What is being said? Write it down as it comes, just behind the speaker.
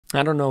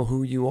I don't know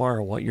who you are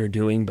or what you're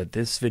doing, but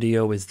this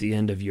video is the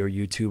end of your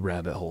YouTube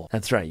rabbit hole.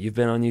 That's right, you've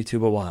been on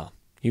YouTube a while.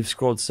 You've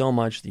scrolled so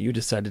much that you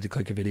decided to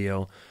click a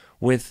video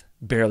with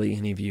barely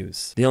any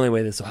views. The only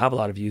way this will have a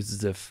lot of views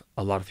is if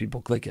a lot of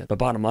people click it. But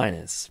bottom line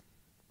is,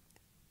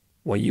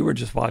 what you were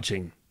just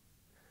watching,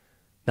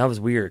 that was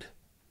weird.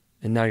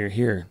 And now you're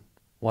here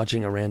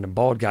watching a random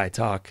bald guy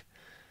talk,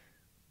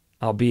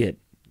 albeit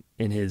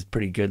in his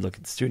pretty good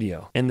looking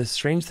studio. And the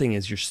strange thing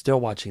is you're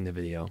still watching the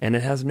video and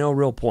it has no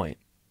real point.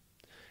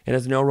 It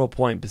has no real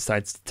point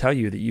besides to tell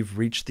you that you've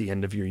reached the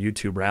end of your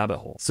YouTube rabbit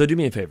hole. So do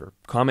me a favor,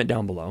 comment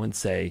down below and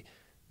say,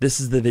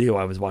 this is the video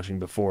I was watching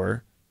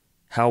before.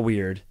 How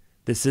weird.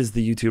 This is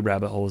the YouTube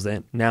rabbit hole's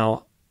end.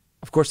 Now,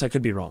 of course I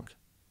could be wrong.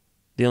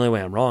 The only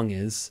way I'm wrong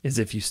is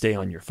if you stay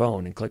on your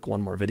phone and click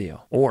one more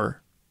video.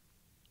 Or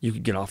you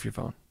could get off your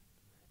phone.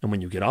 And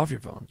when you get off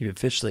your phone, you've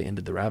officially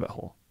ended the rabbit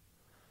hole.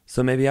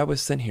 So maybe I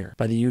was sent here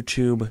by the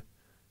YouTube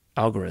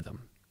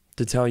algorithm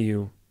to tell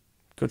you,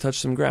 go touch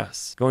some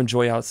grass. Go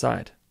enjoy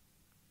outside.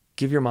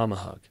 Give your mom a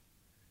hug.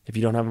 If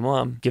you don't have a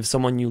mom, give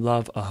someone you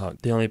love a hug.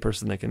 The only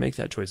person that can make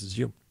that choice is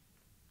you.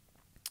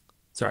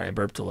 Sorry, I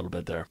burped a little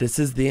bit there. This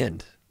is the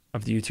end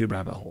of the YouTube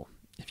rabbit hole.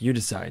 If you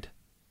decide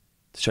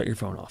to shut your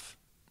phone off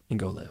and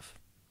go live,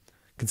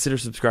 consider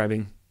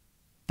subscribing.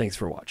 Thanks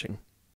for watching.